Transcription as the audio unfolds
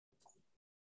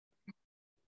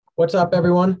What's up,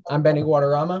 everyone? I'm Benny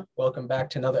Guadarrama. Welcome back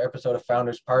to another episode of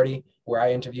Founders Party, where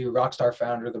I interview rockstar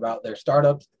founders about their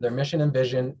startups, their mission and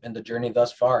vision, and the journey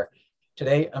thus far.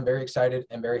 Today, I'm very excited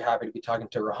and very happy to be talking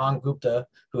to Rohan Gupta,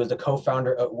 who is the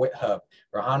co-founder of WitHub.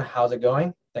 Rohan, how's it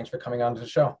going? Thanks for coming on to the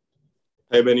show.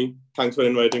 Hey, Benny. Thanks for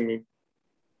inviting me.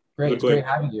 Great. Good It's great going.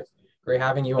 having you. Great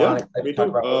having you on. Yeah, Excited to me talk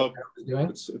too. about what WitHub is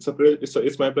doing.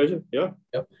 It's my pleasure. Yeah,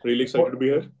 Yep. really excited to be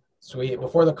here. Sweet.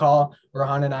 Before the call,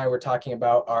 Rohan and I were talking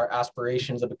about our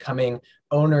aspirations of becoming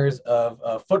owners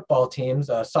of football teams,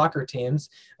 soccer teams.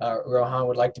 Rohan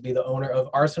would like to be the owner of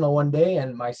Arsenal one day,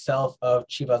 and myself of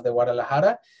Chivas de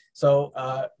Guadalajara. So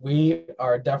we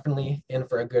are definitely in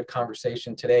for a good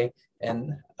conversation today.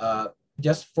 And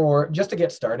just to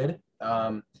get started,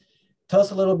 tell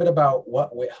us a little bit about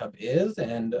what WitHub is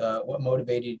and what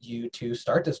motivated you to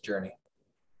start this journey.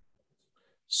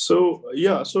 So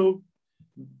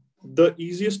the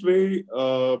easiest way,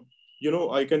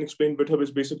 I can explain GitHub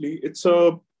is basically it's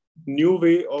a new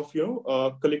way of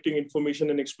collecting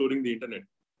information and exploring the internet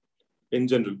in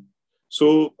general.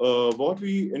 So what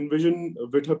we envision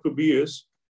GitHub to be is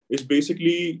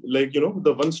basically like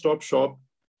the one-stop shop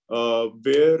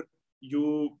where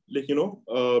you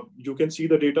you can see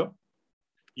the data,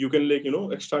 you can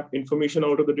extract information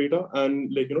out of the data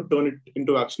and turn it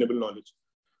into actionable knowledge.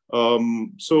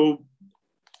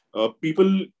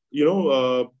 People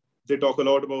they talk a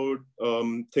lot about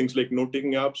things like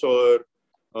note-taking apps or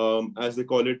as they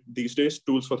call it these days,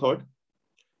 tools for thought.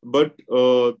 But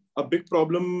a big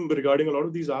problem regarding a lot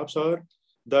of these apps are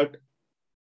that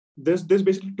there's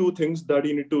basically two things that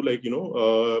you need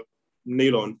to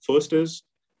nail on. First is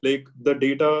like the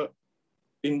data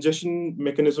ingestion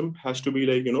mechanism has to be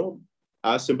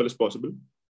as simple as possible.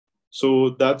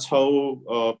 So that's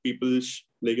how people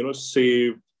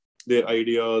save their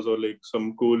ideas or like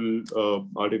some cool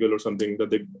article or something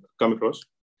that they come across.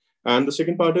 And the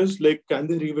second part is like, can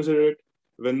they revisit it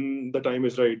when the time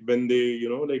is right, when they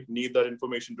need that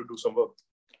information to do some work.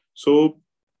 So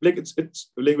like it's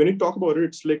like when you talk about it,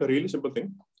 it's like a really simple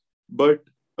thing. But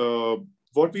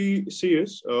what we see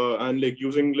is and like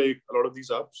using like a lot of these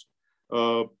apps,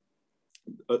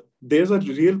 there's a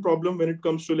real problem when it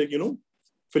comes to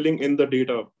filling in the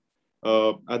data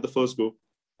at the first go.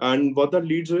 And what that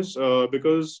leads is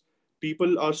because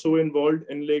people are so involved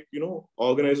in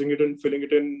organizing it and filling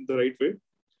it in the right way,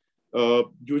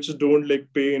 you just don't like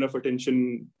pay enough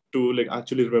attention to like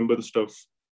actually remember the stuff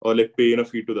or like pay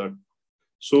enough heed to that.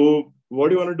 So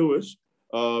what you want to do is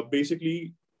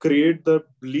basically create the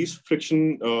least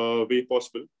friction way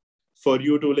possible for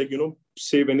you to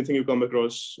save anything you come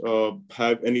across,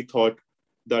 have any thought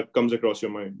that comes across your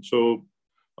mind. So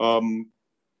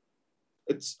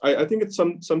I think it's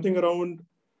something around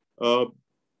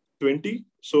 20.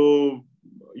 So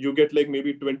you get like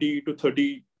maybe 20 to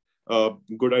 30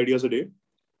 good ideas a day.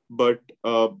 But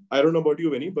I don't know about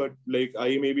you, Vinny, but like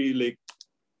I maybe like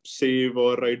save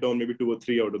or write down maybe 2 or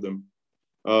 3 out of them.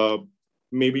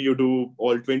 Maybe you do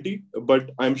all 20,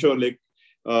 but I'm sure like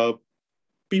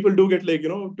people do get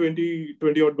 20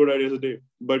 odd good ideas a day.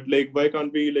 But like why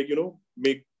can't we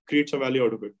create some value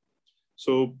out of it?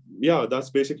 So yeah, that's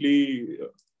basically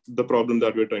the problem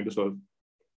that we're trying to solve.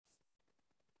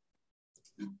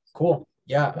 Cool.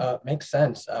 Yeah, makes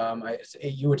sense.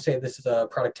 You would say this is a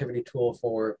productivity tool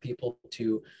for people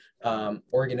to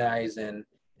organize and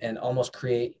almost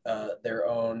create their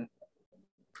own.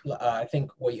 I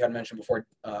think what you had mentioned before,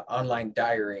 online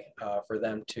diary for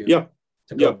them to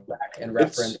go back and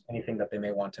reference anything that they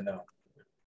may want to know.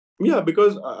 Yeah,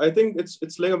 because I think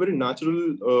it's like a very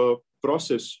natural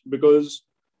process. Because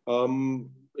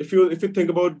if you think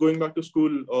about going back to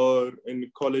school or in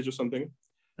college or something,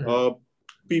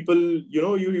 people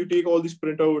you take all these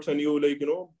printouts and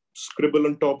you scribble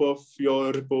on top of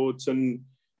your reports and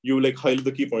you like highlight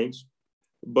the key points.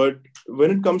 But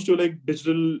when it comes to like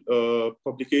digital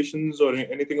publications or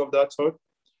anything of that sort,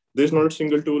 there's not a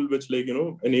single tool which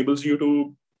enables you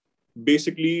to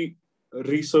basically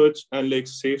research and like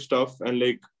save stuff and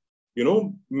make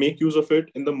use of it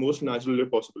in the most natural way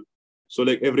possible. So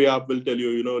like every app will tell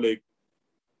you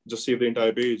just save the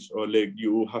entire page, or like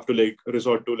you have to like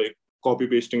resort to like copy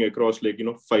pasting across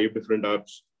 5 different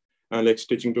apps and like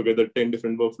stitching together 10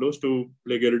 different workflows to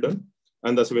like get it done.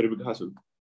 And that's a very big hassle.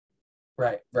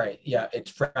 Right. Yeah,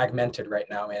 it's fragmented right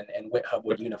now, and WitHub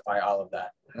would unify all of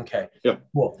that. Okay. Yeah.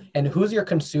 Cool. And who's your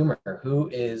consumer? Who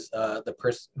is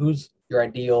who's your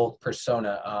ideal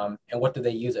persona? And what do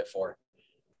they use it for?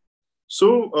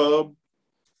 So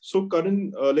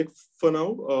current like for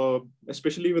now,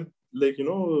 especially with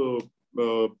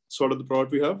sort of the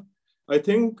product we have, I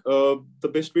think the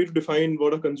best way to define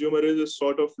what a consumer is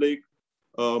sort of like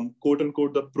quote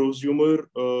unquote the prosumer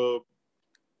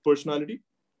personality,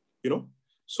 you know.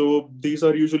 So these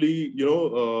are usually,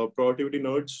 productivity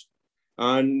nerds,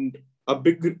 and a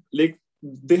big, like,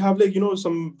 they have, like,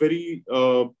 some very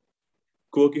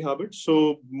quirky habits.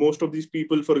 So most of these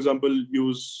people, for example,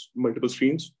 use multiple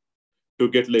screens to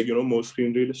get, like, more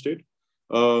screen real estate.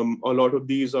 A lot of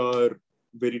these are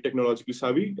very technologically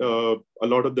savvy. A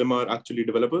lot of them are actually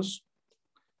developers,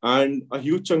 and a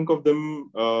huge chunk of them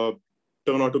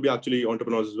turn out to be actually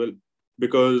entrepreneurs as well,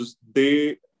 because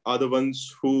they are the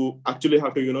ones who actually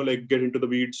have to, like, get into the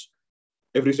weeds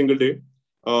every single day,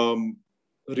 um,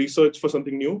 research for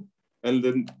something new, and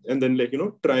then like,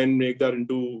 try and make that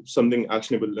into something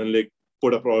actionable, and like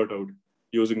put a product out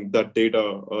using that data,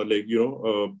 or like,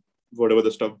 whatever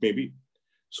the stuff may be.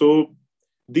 So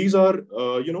these are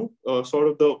sort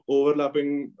of the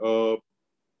overlapping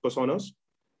personas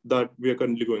that we are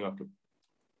currently going after.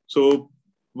 So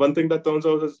one thing that turns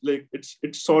out is, like,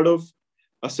 it's sort of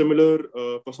a similar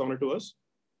persona to us,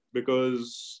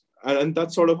 because and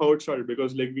that's sort of how it started,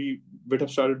 because like we would have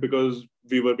started because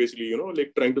we were basically,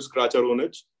 like, trying to scratch our own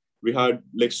itch. We had,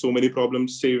 like, so many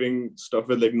problems saving stuff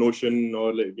with, like, Notion,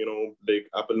 or like, like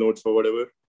Apple Notes or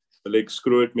whatever. Like,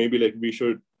 screw it, maybe like we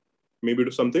should maybe do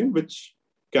something which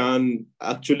can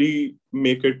actually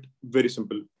make it very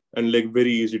simple and like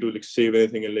very easy to like save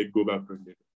anything and like go back to it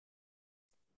later.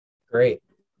 Great.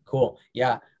 Cool.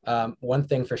 Yeah. One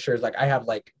thing for sure is, like, I have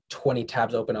like 20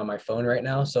 tabs open on my phone right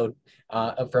now. So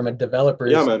from a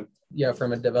developer's, Yeah, man. yeah,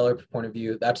 from a developer point of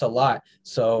view, that's a lot.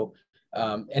 So,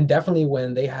 and definitely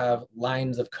when they have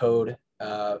lines of code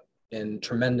in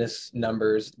tremendous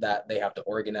numbers that they have to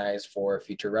organize for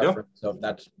future reference. Yeah. So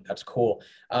that's cool.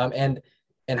 And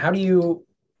how do you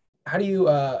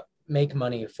make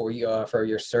money for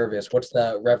your service? What's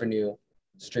the revenue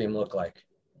stream look like?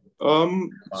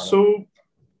 So,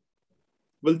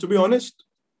 well, to be honest,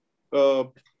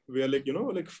 we are like,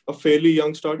 like a fairly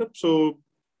young startup. So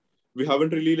we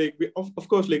haven't really like, of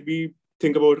course, like we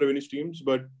think about revenue streams,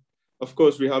 but of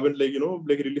course we haven't like,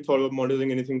 like really thought about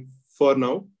monetizing anything for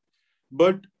now.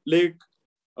 But like,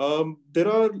 there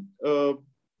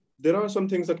are some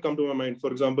things that come to my mind.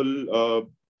 For example,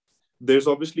 there's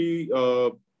obviously,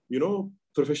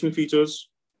 professional features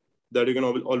that you can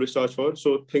always charge for.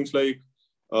 So things like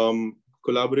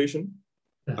collaboration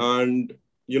and,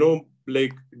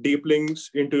 like deep links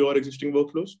into your existing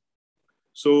workflows.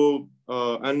 So,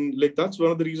 and like, that's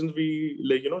one of the reasons we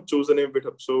like, chose the name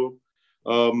GitHub. So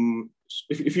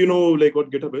if you know like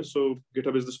what GitHub is, so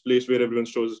GitHub is this place where everyone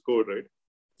stores his code, right?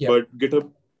 Yep. But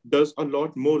GitHub does a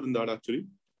lot more than that actually,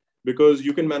 because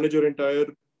you can manage your entire,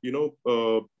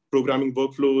 programming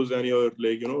workflows and your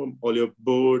like, all your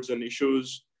boards and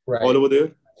issues all over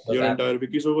there, your entire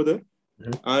wikis over there.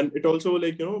 Mm-hmm. And it also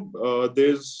like,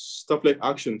 there's stuff like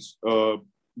actions,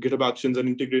 GitHub actions and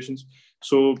integrations.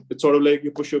 So it's sort of like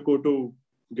you push your code to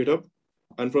GitHub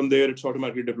and from there it's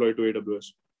automatically deployed to AWS.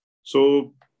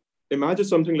 So imagine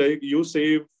something like you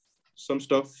save some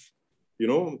stuff,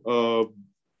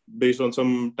 based on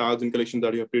some tags and collections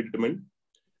that you have predetermined,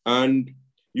 and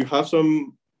you have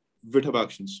some GitHub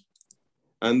actions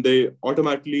and they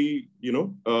automatically,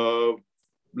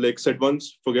 like set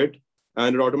once, forget,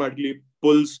 and it automatically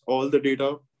pulls all the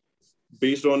data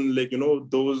based on like,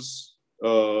 those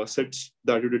sets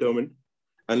that you determined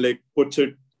and like puts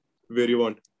it where you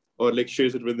want, or like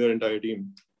shares it with your entire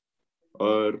team,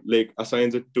 or like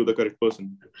assigns it to the correct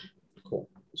person. Cool.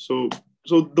 So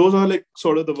those are like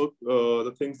sort of the work,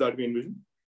 the things that we envision.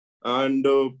 And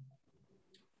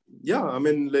yeah, I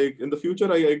mean, like in the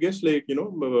future, I guess like,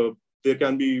 there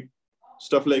can be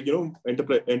stuff like,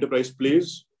 enterprise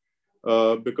plays,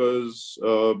 because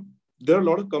there are a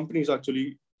lot of companies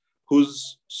actually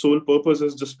whose sole purpose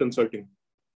is just consulting.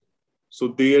 So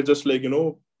they are just like,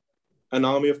 an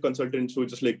army of consultants who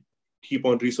just like keep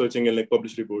on researching and like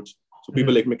publish reports. So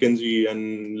people like McKinsey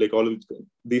and like all of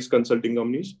these consulting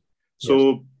companies.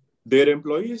 So yes, their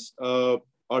employees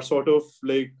are sort of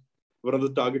like one of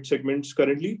the target segments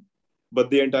currently, but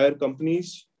the entire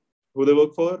companies who they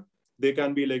work for, they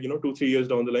can be like, 2-3 years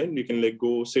down the line, you can like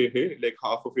go say, hey, like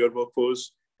half of your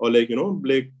workforce or like,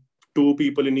 like 2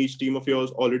 people in each team of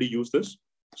yours already use this.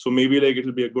 So maybe like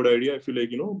it'll be a good idea if you like,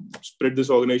 spread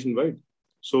this organization wide.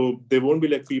 So there won't be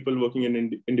like people working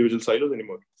in individual silos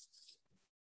anymore.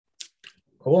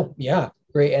 Cool. Yeah,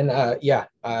 great. And yeah,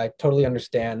 I totally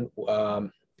understand.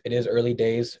 It is early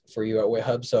days for you at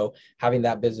WitHub. So having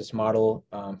that business model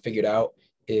figured out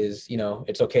is,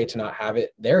 it's okay to not have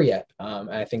it there yet. And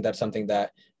I think that's something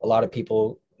that a lot of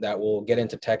people that will get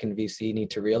into tech and VC need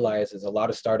to realize is a lot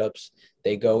of startups,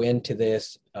 they go into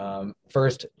this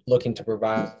first looking to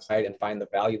provide and find the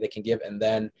value they can give, and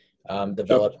then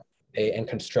develop and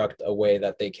construct a way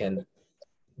that they can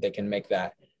make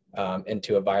that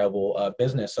into a viable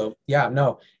business. So yeah,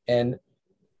 no, and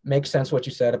makes sense what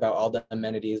you said about all the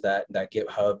amenities that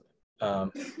GitHub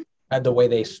had, the way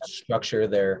they structure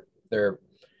their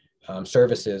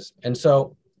services. And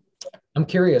so I'm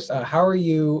curious, how are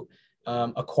you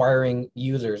acquiring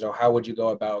users, or how would you go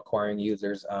about acquiring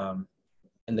users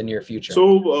in the near future?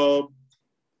 So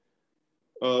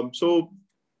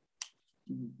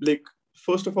like,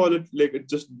 first of all, it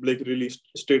just like really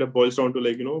straight up boils down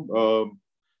to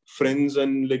friends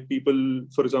and like people,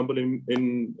 for example,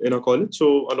 in our college.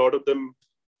 So a lot of them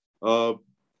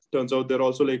turns out they're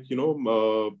also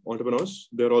entrepreneurs.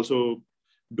 They're also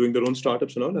doing their own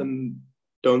startups and all, and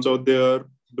turns out they are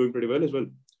doing pretty well as well.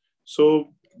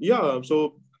 So yeah,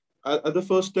 so at the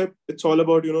first step, it's all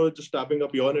about just tapping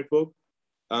up your network,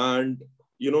 and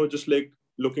just like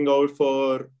looking out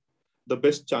for the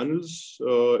best channels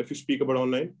if you speak about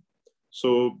online.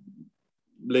 So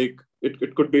like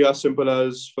it could be as simple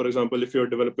as, for example, if you're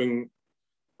developing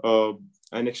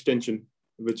an extension,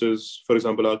 which is, for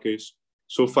example, our case.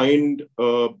 So find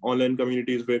online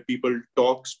communities where people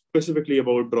talk specifically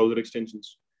about browser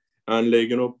extensions, and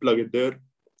plug it there.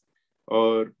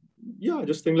 Or yeah,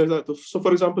 just things like that. So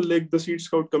for example, like the Seed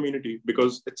Scout community,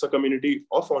 because it's a community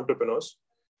of entrepreneurs,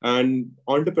 and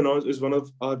entrepreneurs is one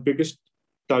of our biggest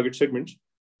target segments.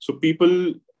 So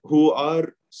people who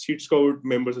are Seed Scout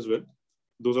members as well,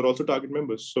 those are also target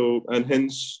members. So, and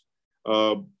hence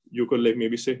you could like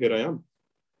maybe say, here I am.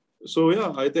 So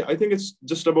yeah, I think it's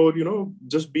just about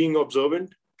just being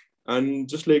observant, and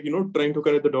just like trying to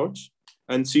connect the dots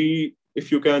and see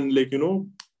if you can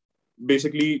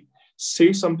basically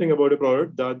say something about a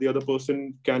product that the other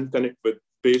person can connect with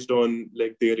based on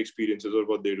like their experiences or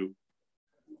what they do.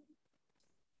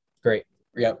 Great.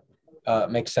 Yep.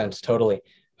 Makes sense. Totally.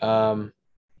 Yeah.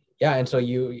 And so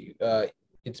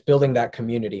it's building that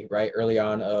community, right? Early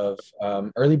on of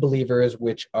early believers,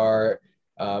 which are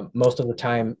most of the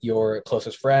time your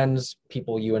closest friends,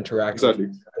 people you interact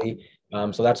with.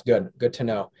 So that's good. Good to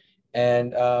know.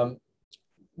 And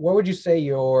what would you say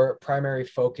your primary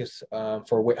focus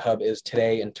for WitHub is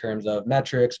today in terms of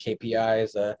metrics,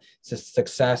 KPIs,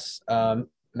 success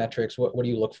metrics? What do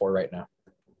you look for right now?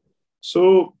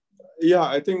 So yeah,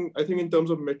 I think in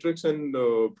terms of metrics and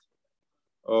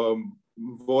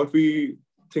what we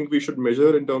think we should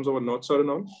measure in terms of a North Star and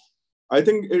all, I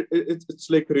think it's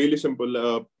like really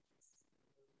simple.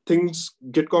 Things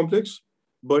get complex,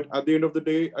 but at the end of the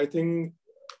day, I think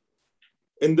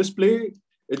in this play,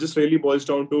 it just really boils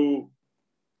down to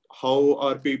how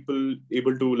are people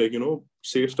able to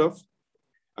say stuff,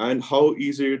 and how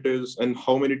easy it is, and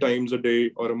how many times a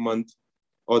day or a month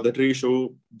or that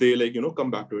ratio they come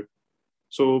back to it.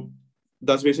 So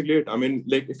that's basically it. I mean,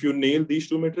 like if you nail these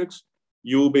two metrics,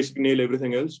 you basically nail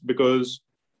everything else, because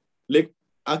like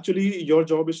actually your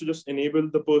job is to just enable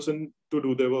the person to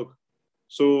do their work.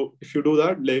 So if you do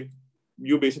that, like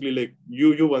you basically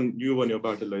you won your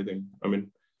battle, I think. I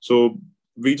mean, so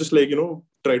we just try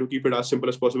to keep it as simple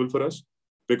as possible for us,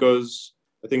 because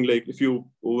I think like if you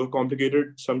overcomplicate it,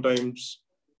 sometimes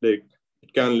like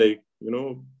it can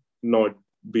not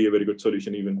be a very good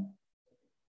solution even.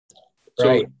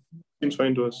 Right. So seems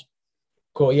fine to us.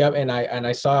 Cool. Yep. And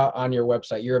I saw on your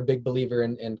website, you're a big believer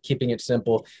in keeping it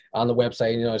simple. On the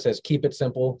website, it says keep it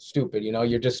simple, stupid.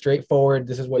 You're just straightforward.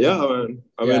 This is what. Yeah, man.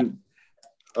 I mean,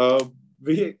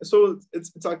 so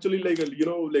it's actually like a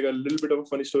little bit of a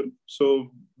funny story.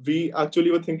 So we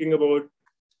actually were thinking about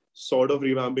sort of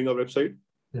revamping our website,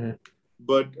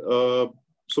 but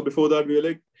so before that we were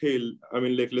like, hey, I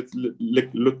mean, like let's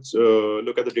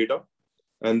look at the data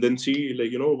and then see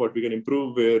what we can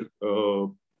improve, where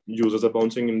users are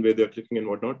bouncing and where they're clicking and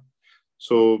whatnot.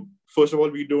 So first of all,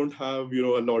 we don't have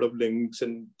a lot of links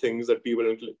and things that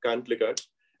people can click at.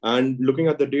 And looking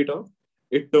at the data,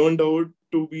 it turned out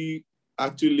to be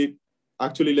actually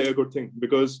like a good thing,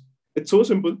 because it's so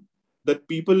simple that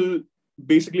people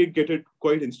basically get it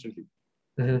quite instantly.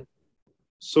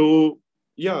 So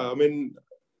yeah, I mean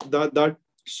that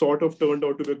sort of turned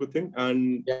out to be a good thing,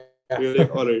 and we're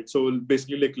like, all right, so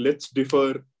basically let's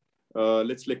defer.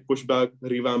 Let's push back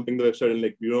revamping the website and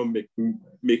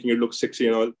making it look sexy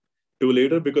and all to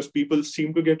later, because people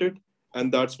seem to get it,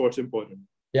 and that's what's important.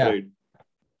 Right.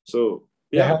 So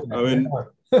yeah, I mean,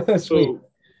 so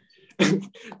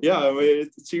yeah, I mean,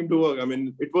 it seemed to work. I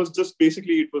mean, it was just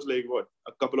basically, it was like what,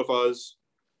 a couple of hours.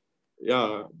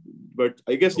 Yeah, but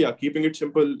I guess keeping it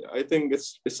simple, I think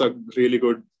it's a really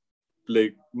good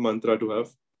like mantra to have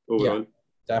overall. Yeah,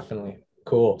 definitely.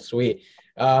 Cool. Sweet.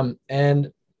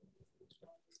 And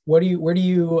where do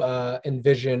you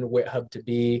envision WitHub to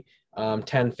be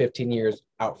 10, 15 years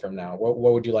out from now? What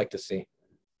would you like to see?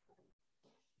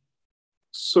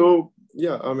 So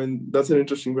yeah, I mean, that's an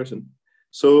interesting question.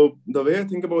 So the way I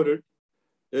think about it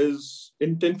is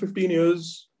in 10, 15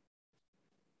 years,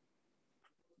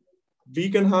 we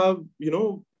can have,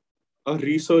 a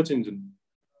research engine.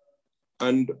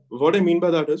 And what I mean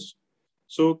by that is,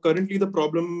 so currently the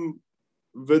problem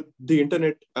with the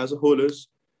internet as a whole is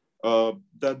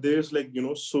that there's like,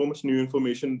 so much new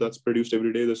information that's produced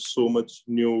every day. There's so much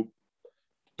new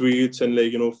tweets and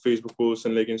like, Facebook posts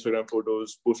and like Instagram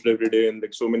photos posted every day and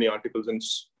like so many articles and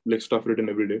like stuff written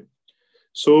every day.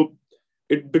 So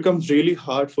it becomes really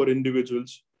hard for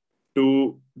individuals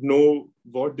to know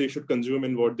what they should consume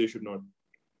and what they should not.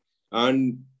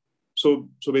 And so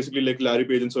basically like Larry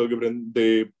Page and Sergey Brin,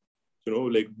 they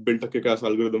like built a kick-ass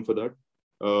algorithm for that.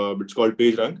 It's called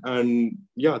PageRank, and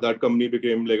yeah, that company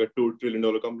became like a $2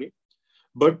 trillion company.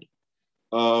 But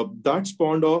that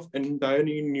spawned off an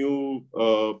entirely new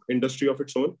industry of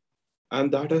its own,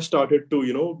 and that has started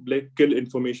to like kill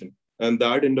information, and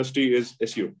that industry is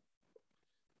SEO.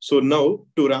 So now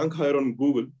to rank higher on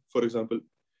Google, for example,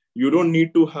 you don't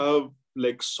need to have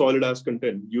like solid ass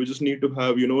content. You just need to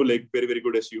have like very very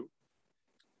good SEO,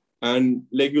 and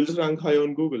like you'll just rank high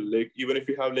on Google. Like even if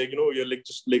you have like you're like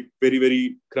just like very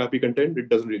very crappy content, it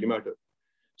doesn't really matter.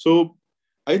 So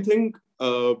I think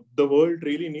the world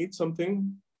really needs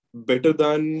something better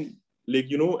than like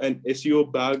an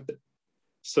SEO backed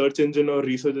search engine or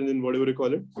research engine, whatever you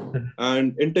call it.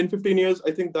 And in 10, 15 years,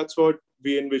 I think that's what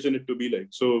we envision it to be like.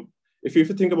 So if you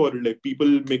think about it, like people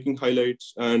making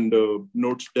highlights and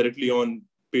notes directly on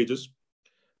pages.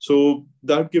 So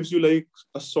that gives you like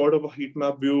a sort of a heat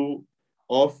map view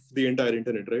of the entire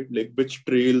internet, right? Like which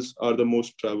trails are the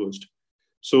most traversed.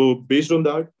 So based on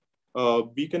that,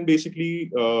 we can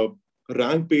basically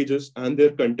rank pages and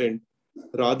their content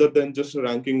rather than just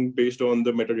ranking based on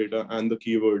the metadata and the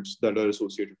keywords that are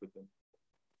associated with them.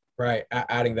 Right.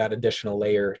 Adding that additional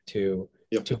layer to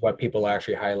what people are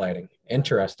actually highlighting.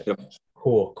 Interesting. Yep.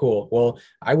 Cool. Well,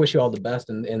 I wish you all the best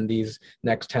in these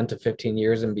next 10 to 15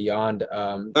 years and beyond.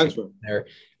 Thanks, man. There.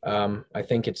 I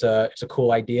think it's a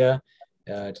cool idea.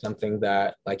 It's something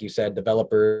that, like you said,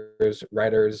 developers,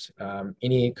 writers,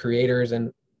 any creators,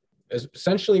 and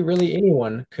essentially really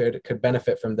anyone could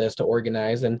benefit from this to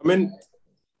organize. And I mean,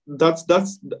 that's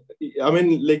I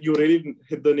mean, like you really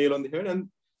hit the nail on the head, and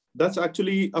that's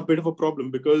actually a bit of a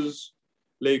problem because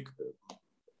like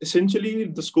essentially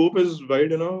the scope is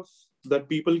wide enough that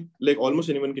people like almost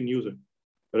anyone can use it,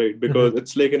 right? Because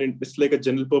it's like a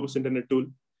general purpose internet tool.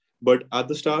 But at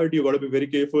the start, you got to be very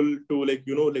careful to like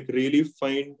like really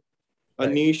find a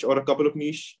niche or a couple of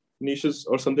niches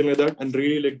or something like that, and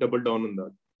really like double down on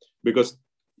that, because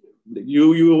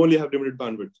you only have limited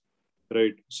bandwidth,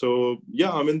 right? So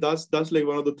yeah, I mean that's like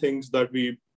one of the things that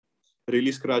we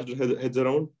really scratched our heads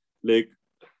around. Like,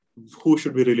 who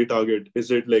should we really target? Is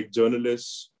it like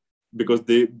journalists because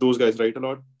those guys write a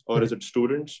lot, or is it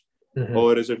students,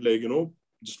 or is it like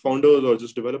just founders or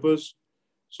just developers?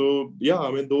 So yeah,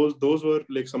 I mean those were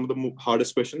like some of the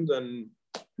hardest questions, and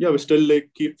yeah, we still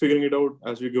like keep figuring it out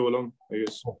as we go along, I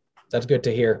guess. That's good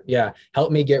to hear. Yeah,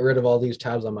 help me get rid of all these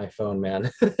tabs on my phone,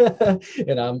 man.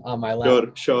 And I'm on my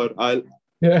laptop. Sure.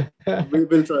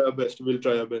 We'll try our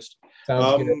best.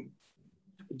 Sounds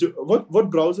good. What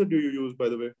browser do you use, by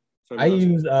the way? I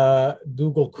use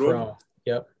Google Chrome.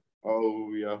 Yep.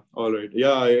 Oh yeah. All right.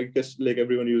 Yeah, I guess like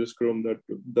everyone uses Chrome.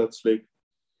 That's like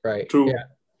right. True. Yeah.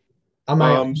 On my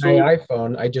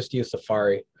iPhone, I just use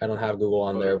Safari. I don't have Google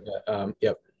on there, but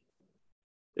yep.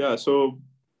 Yeah. So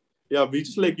yeah, we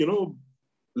just like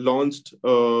launched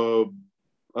a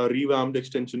revamped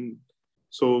extension.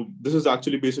 So this is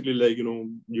actually basically like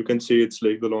you can say it's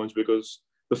like the launch, because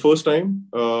the first time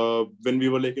when we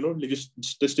were like like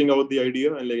just testing out the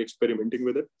idea and like experimenting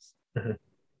with it,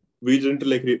 we didn't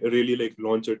like really like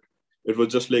launch it. It was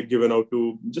just like given out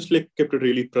to, just like kept it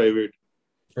really private,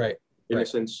 right? In a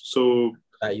sense. So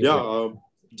yeah,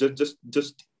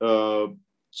 just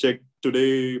check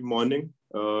today morning,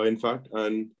 in fact,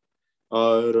 and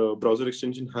our browser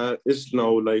extension is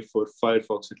now live for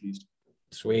Firefox at least.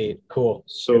 Sweet, cool.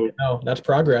 So that's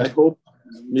progress. I hope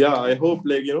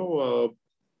like a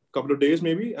couple of days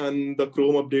maybe, and the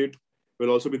Chrome update will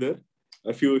also be there.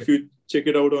 If you check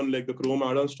it out on like the Chrome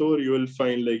add-on store, you will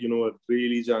find like a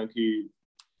really janky,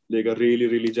 like a really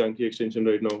really janky extension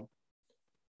right now.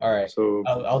 All right. So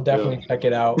I'll definitely check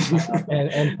it out.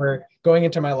 and for going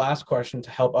into my last question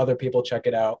to help other people check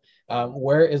it out,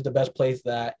 where is the best place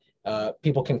that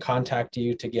people can contact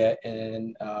you to get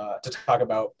in to talk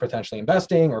about potentially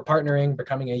investing or partnering,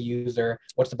 becoming a user,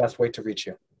 what's the best way to reach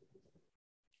you?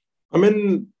 I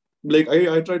mean, like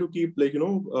I try to keep like,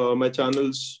 my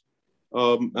channels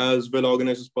as well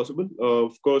organized as possible.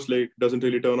 Of course, like doesn't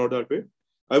really turn out that way.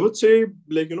 I would say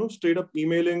like, straight up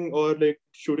emailing or like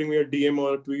shooting me a DM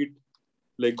or a tweet,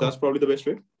 like Cool. that's probably the best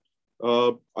way.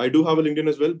 I do have a LinkedIn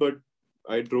as well, but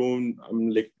I'm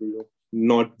like,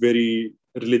 not very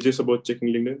religious about checking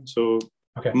LinkedIn. So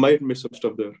Okay. might miss some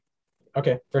stuff there.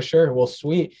 Okay, for sure. Well,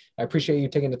 sweet. I appreciate you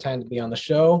taking the time to be on the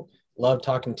show. Love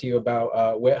talking to you about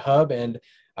WitHub, and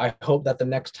I hope that the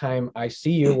next time I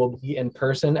see you will be in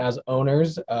person as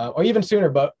owners, or even sooner.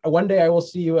 But one day I will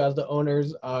see you as the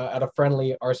owners at a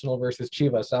friendly Arsenal versus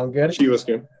Chivas. Sound good? Chivas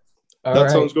game. All That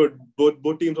right. sounds good.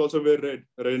 Both teams also wear red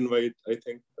and white, I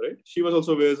think, right? Chivas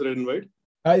also wears red and white.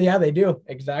 Yeah, they do.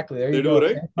 Exactly. There They you do, go.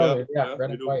 right? Same Yeah, color. Yeah, yeah, red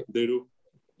they and do. white. They do.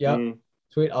 Yep. Mm.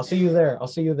 Sweet. I'll see you there. I'll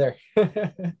see you there.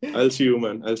 I'll see you,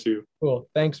 man. I'll see you. Cool.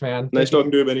 Thanks, man. Nice Take it talking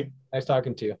easy. to you, Benny. Nice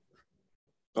talking to you.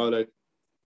 All right.